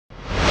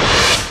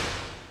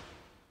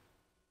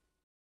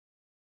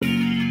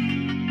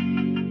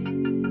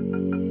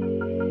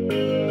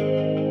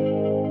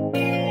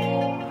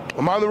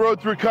on the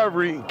road to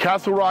recovery in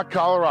Castle Rock,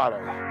 Colorado.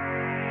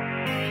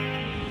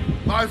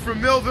 Live from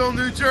Millville,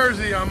 New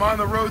Jersey, I'm on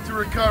the road to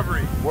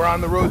recovery. We're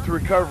on the road to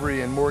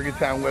recovery in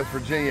Morgantown, West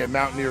Virginia at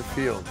Mountaineer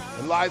Field.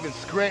 And live in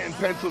Scranton,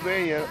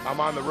 Pennsylvania, I'm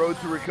on the road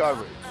to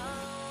recovery.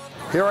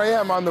 Here I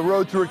am on the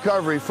road to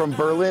recovery from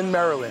Berlin,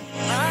 Maryland.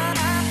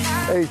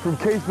 Hey, from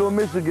Caseville,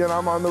 Michigan,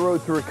 I'm on the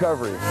road to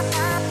recovery.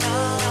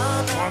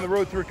 I'm on the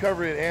road to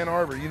recovery at Ann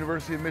Arbor,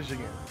 University of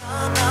Michigan.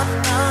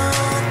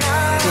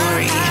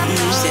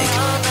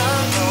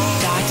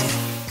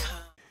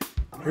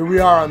 Here we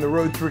are on the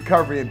road to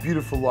recovery in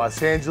beautiful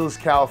Los Angeles,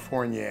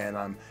 California, and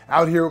I'm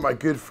out here with my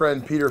good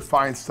friend Peter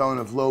Feinstone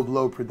of Low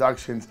Blow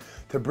Productions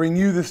to bring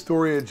you the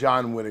story of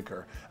John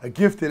Whitaker, a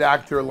gifted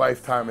actor, a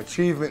lifetime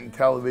achievement in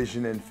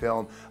television and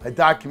film, a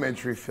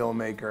documentary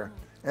filmmaker,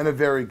 and a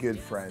very good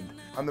friend.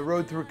 On the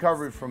road to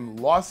recovery from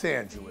Los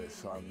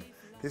Angeles,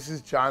 this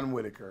is John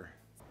Whitaker.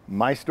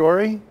 My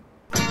story?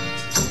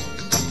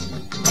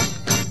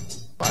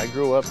 I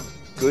grew up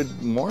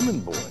good Mormon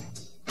boy.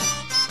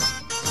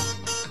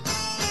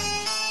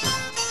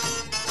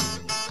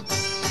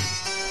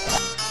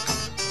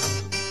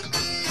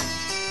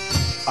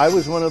 I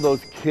was one of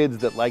those kids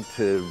that liked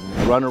to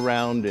run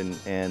around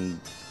and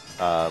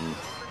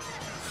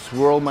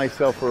swirl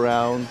myself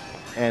around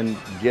and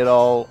get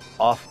all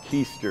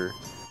off-keister.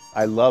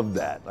 I loved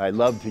that. I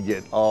loved to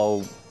get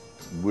all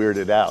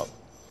weirded out.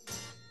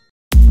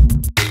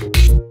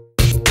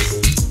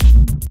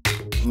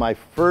 My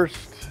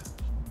first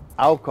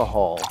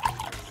alcohol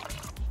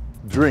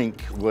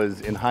drink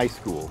was in high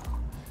school.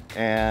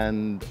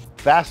 And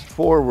fast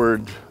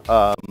forward,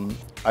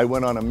 I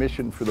went on a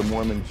mission for the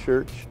Mormon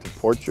Church to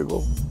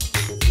Portugal.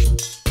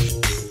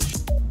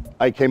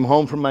 I came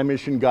home from my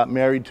mission, got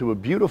married to a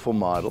beautiful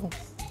model,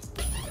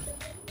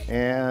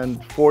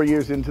 and 4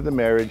 years into the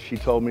marriage, she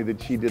told me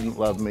that she didn't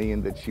love me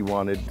and that she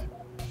wanted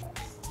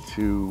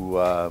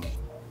to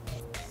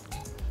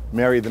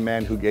marry the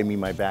man who gave me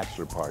my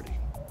bachelor party.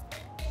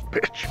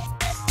 Bitch.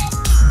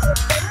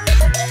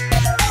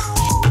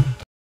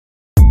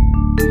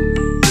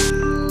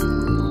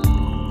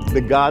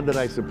 The God that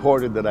I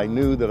supported, that I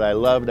knew, that I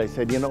loved, I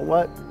said, you know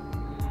what?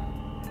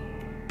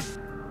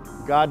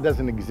 God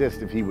doesn't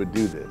exist if he would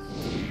do this.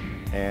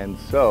 And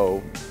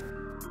so,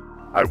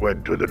 I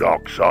went to the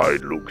dark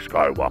side, Luke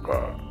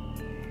Skywalker.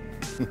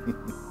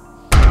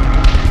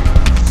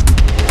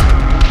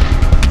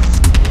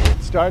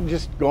 Started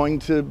just going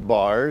to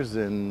bars,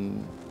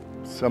 and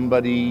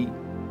somebody,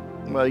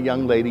 well, a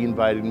young lady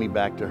invited me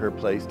back to her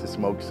place to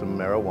smoke some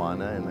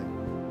marijuana, and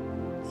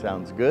it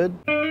sounds good.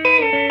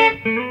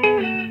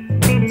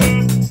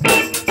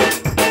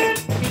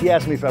 She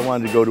asked me if I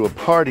wanted to go to a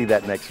party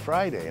that next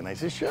Friday, and I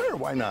said, sure,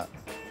 why not?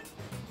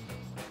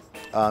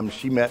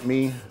 She met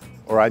me,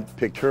 or I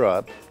picked her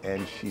up,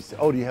 and she said,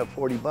 oh, do you have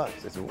 40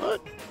 bucks? I said, what?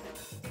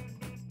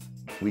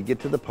 We get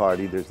to the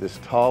party, there's this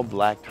tall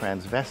black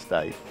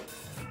transvestite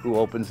who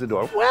opens the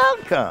door,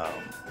 welcome!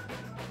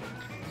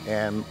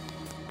 And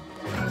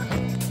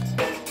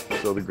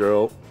so the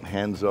girl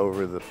hands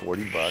over the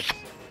 40 bucks.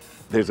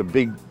 There's a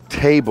big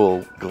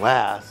table,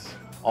 glass,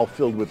 all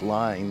filled with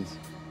lines.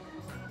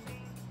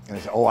 And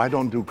I said, oh, I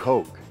don't do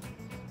coke.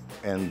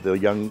 And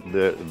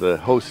the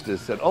hostess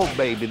said, oh,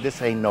 baby,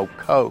 this ain't no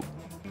coke.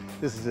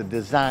 This is a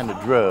designer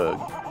drug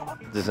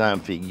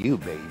designed for you,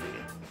 baby.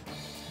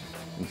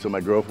 And so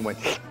my girlfriend went,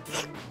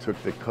 took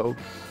the coke,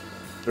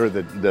 or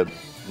the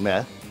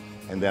meth,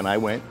 and then I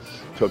went,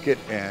 took it,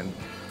 and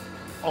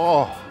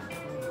oh,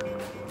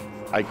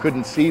 I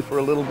couldn't see for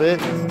a little bit.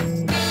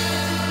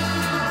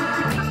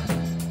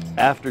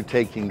 After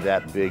taking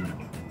that big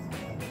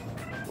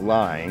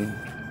line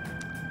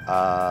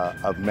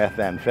of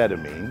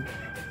methamphetamine,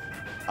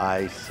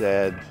 I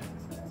said,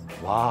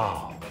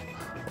 wow,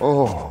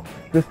 oh,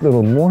 this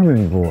little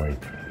Mormon boy,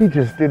 he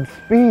just did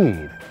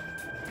speed.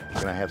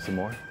 Can I have some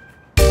more?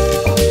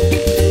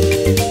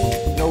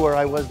 You know where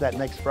I was that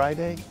next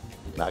Friday?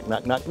 Knock,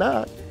 knock, knock,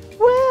 knock.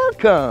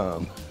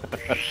 Welcome.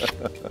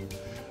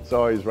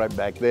 So I was right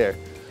back there.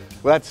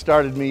 Well, that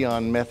started me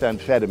on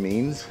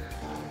methamphetamines.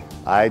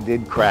 I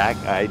did crack,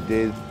 I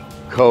did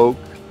coke,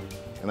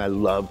 and I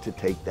loved to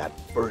take that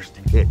first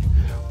hit.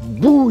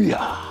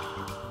 Booyah!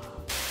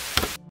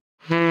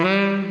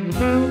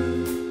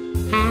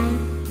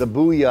 The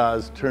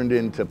booyahs turned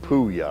into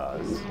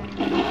pooyahs.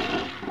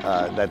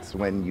 That's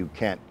when you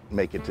can't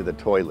make it to the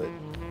toilet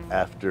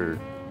after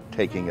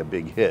taking a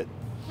big hit.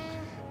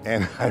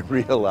 And I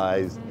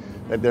realized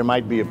that there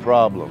might be a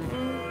problem.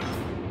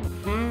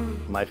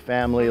 My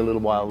family, a little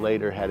while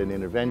later, had an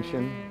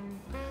intervention.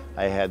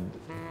 I had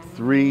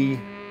 3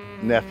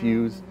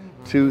 nephews,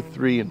 2,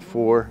 3, and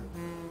 4,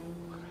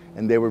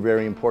 and they were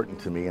very important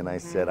to me, and I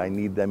said, I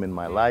need them in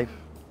my life.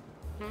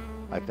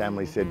 My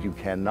family said, you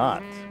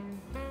cannot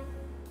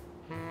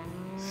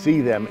see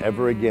them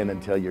ever again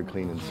until you're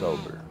clean and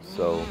sober.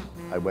 So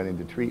I went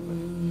into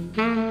treatment.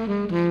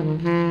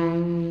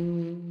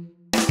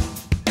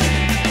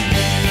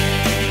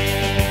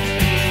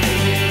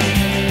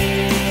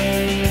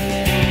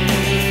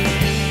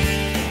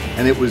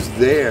 And it was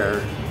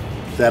there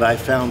that I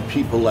found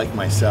people like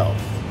myself.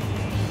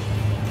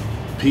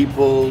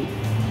 People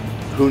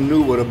who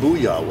knew what a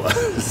booyah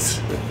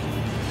was.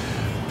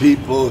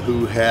 People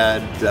who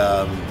had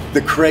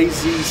the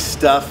crazy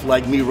stuff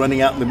like me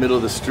running out in the middle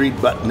of the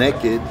street butt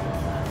naked,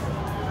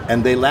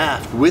 and they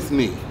laughed with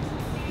me,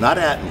 not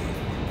at me.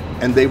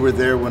 And they were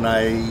there when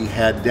I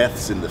had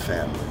deaths in the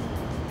family,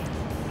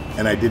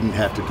 and I didn't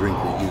have to drink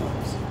or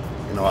use.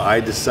 You know, I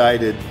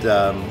decided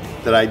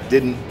that I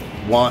didn't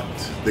want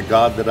the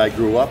God that I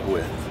grew up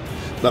with.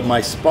 But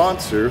my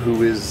sponsor,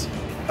 who is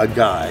a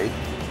guide,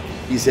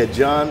 he said,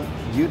 John,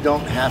 you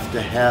don't have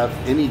to have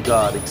any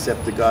God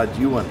except the God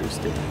you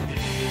understand.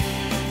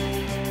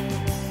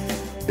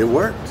 It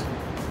worked.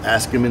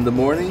 Ask him in the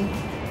morning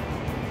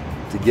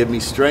to give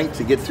me strength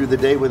to get through the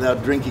day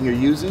without drinking or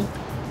using,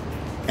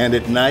 and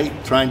at night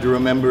trying to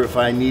remember if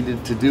I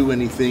needed to do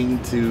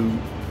anything to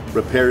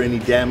repair any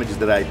damage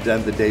that I'd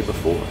done the day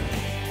before.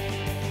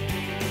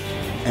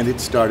 And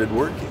it started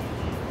working.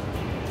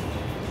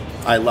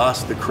 I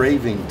lost the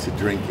craving to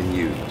drink and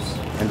use,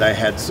 and I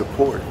had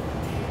support.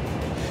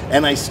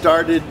 And I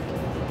started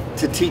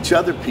to teach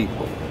other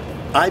people.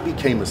 I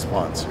became a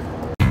sponsor.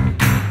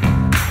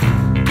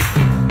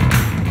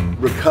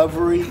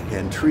 Recovery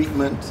and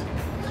treatment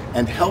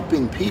and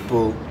helping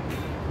people,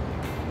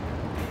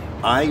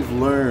 I've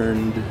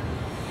learned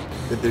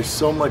that there's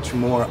so much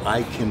more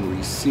I can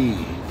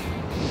receive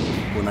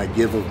when I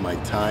give of my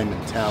time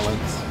and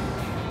talents,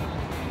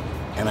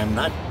 and I'm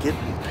not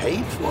getting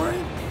paid for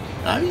it.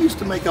 I used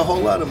to make a whole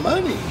lot of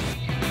money,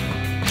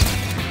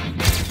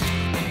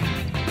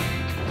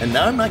 and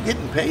now I'm not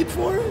getting paid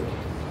for it?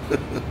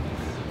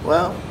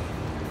 Well,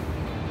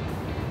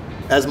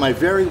 as my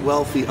very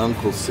wealthy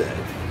uncle said,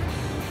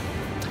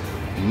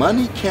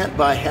 money can't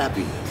buy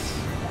happiness,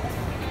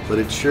 but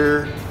it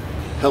sure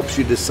helps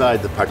you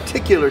decide the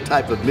particular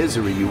type of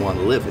misery you want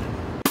to live in.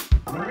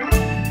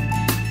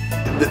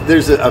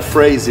 There's a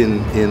phrase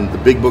in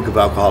the Big Book of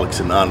Alcoholics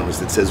Anonymous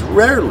that says,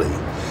 rarely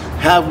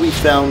have we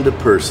found a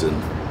person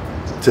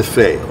to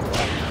fail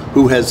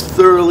who has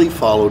thoroughly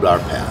followed our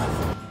path.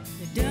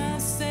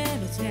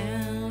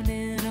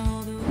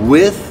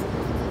 With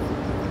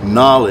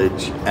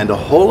knowledge and a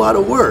whole lot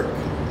of work,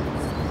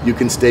 you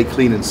can stay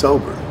clean and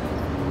sober.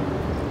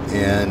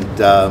 And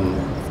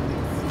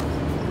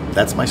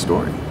that's my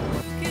story.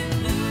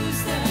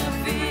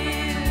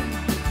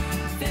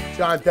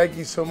 John, thank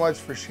you so much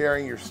for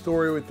sharing your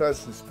story with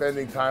us and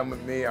spending time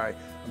with me. I'm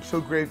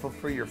so grateful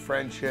for your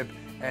friendship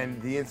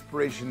and the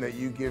inspiration that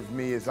you give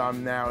me as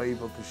I'm now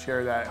able to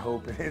share that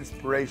hope and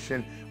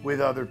inspiration with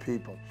other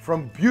people.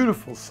 From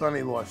beautiful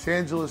sunny Los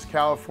Angeles,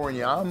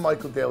 California, I'm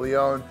Michael De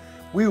Leon.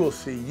 We will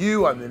see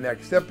you on the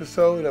next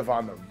episode of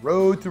On the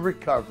Road to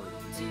Recovery.